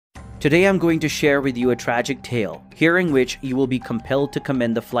Today I'm going to share with you a tragic tale, hearing which you will be compelled to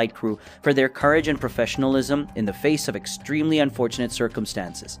commend the flight crew for their courage and professionalism in the face of extremely unfortunate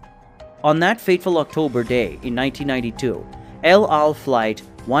circumstances. On that fateful October day in 1992, El Al Flight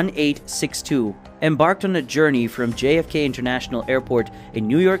 1862 embarked on a journey from JFK International Airport in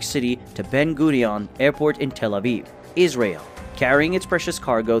New York City to Ben Gurion Airport in Tel Aviv, Israel, carrying its precious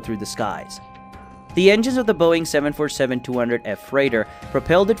cargo through the skies. The engines of the Boeing 747-200F freighter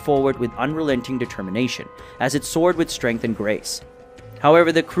propelled it forward with unrelenting determination as it soared with strength and grace.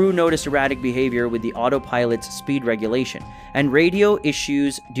 However, the crew noticed erratic behavior with the autopilot's speed regulation and radio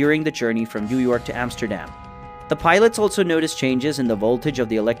issues during the journey from New York to Amsterdam. The pilots also noticed changes in the voltage of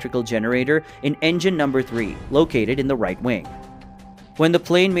the electrical generator in engine number 3, located in the right wing. When the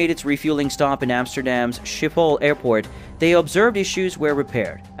plane made its refueling stop in Amsterdam's Schiphol airport, they observed issues were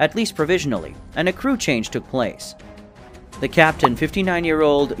repaired, at least provisionally, and a crew change took place. The captain,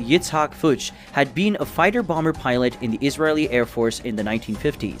 59-year-old Yitzhak Fuchs, had been a fighter-bomber pilot in the Israeli Air Force in the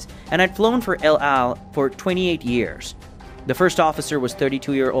 1950s and had flown for El Al for 28 years. The first officer was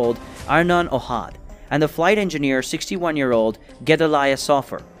 32-year-old Arnon Ohad, and the flight engineer, 61-year-old Gedaliah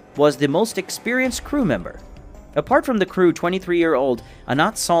Sofer, was the most experienced crew member. Apart from the crew, 23-year-old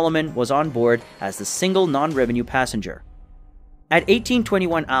Anat Solomon was on board as the single non-revenue passenger. At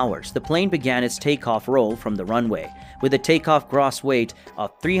 18:21 hours, the plane began its takeoff roll from the runway, with a takeoff gross weight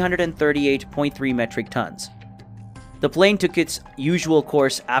of 338.3 metric tons. The plane took its usual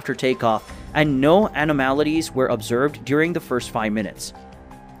course after takeoff, and no anomalies were observed during the first 5 minutes.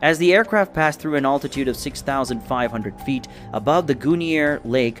 As the aircraft passed through an altitude of 6,500 feet above the Gunier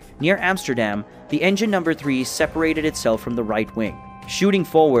Lake near Amsterdam, the engine number 3 separated itself from the right wing. Shooting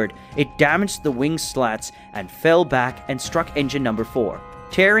forward, it damaged the wing slats and fell back and struck engine number 4,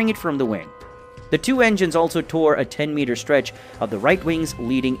 tearing it from the wing. The two engines also tore a 10-meter stretch of the right wing's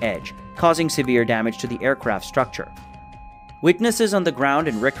leading edge, causing severe damage to the aircraft structure. Witnesses on the ground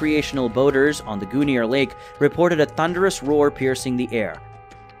and recreational boaters on the Gunier Lake reported a thunderous roar piercing the air,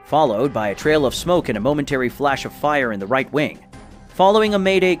 followed by a trail of smoke and a momentary flash of fire in the right wing. Following a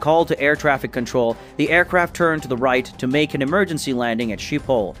mayday call to air traffic control, the aircraft turned to the right to make an emergency landing at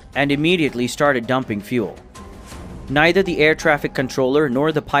Schiphol and immediately started dumping fuel. Neither the air traffic controller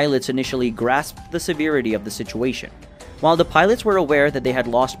nor the pilots initially grasped the severity of the situation. While the pilots were aware that they had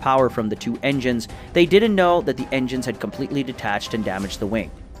lost power from the two engines, they didn't know that the engines had completely detached and damaged the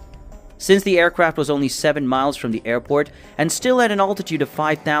wing. Since the aircraft was only 7 miles from the airport and still at an altitude of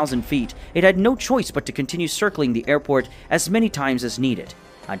 5,000 feet, it had no choice but to continue circling the airport as many times as needed,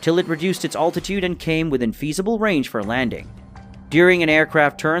 until it reduced its altitude and came within feasible range for landing. During an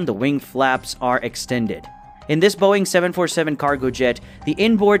aircraft turn, the wing flaps are extended. In this Boeing 747 cargo jet, the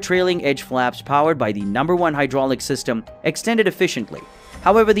inboard trailing edge flaps powered by the number 1 hydraulic system extended efficiently.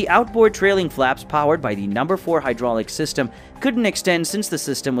 However, the outboard trailing flaps powered by the number 4 hydraulic system couldn't extend since the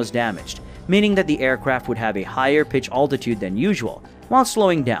system was damaged, meaning that the aircraft would have a higher pitch altitude than usual while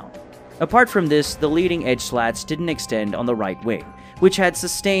slowing down. Apart from this, the leading edge slats didn't extend on the right wing, which had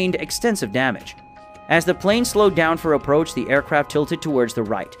sustained extensive damage. As the plane slowed down for approach, the aircraft tilted towards the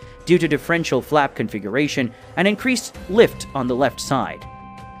right due to differential flap configuration and increased lift on the left side.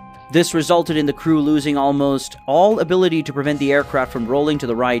 This resulted in the crew losing almost all ability to prevent the aircraft from rolling to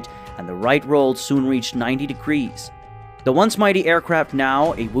the right, and the right roll soon reached 90 degrees. The once mighty aircraft,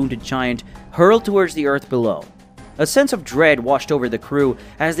 now a wounded giant, hurled towards the earth below. A sense of dread washed over the crew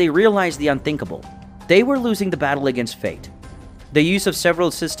as they realized the unthinkable. They were losing the battle against fate. The use of several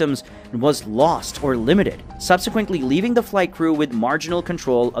systems was lost or limited, subsequently leaving the flight crew with marginal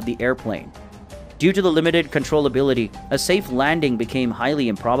control of the airplane. Due to the limited controllability, a safe landing became highly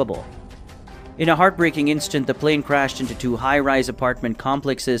improbable. In a heartbreaking instant, the plane crashed into 2 high-rise apartment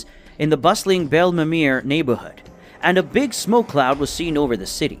complexes in the bustling Bel Memir neighborhood, and a big smoke cloud was seen over the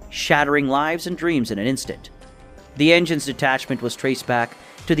city, shattering lives and dreams in an instant. The engine's detachment was traced back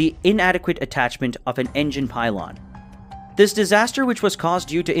to the inadequate attachment of an engine pylon. This disaster, which was caused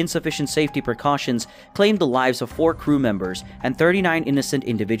due to insufficient safety precautions, claimed the lives of 4 crew members and 39 innocent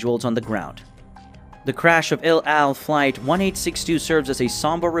individuals on the ground. The crash of El Al Flight 1862 serves as a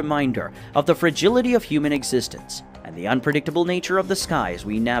somber reminder of the fragility of human existence and the unpredictable nature of the skies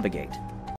we navigate.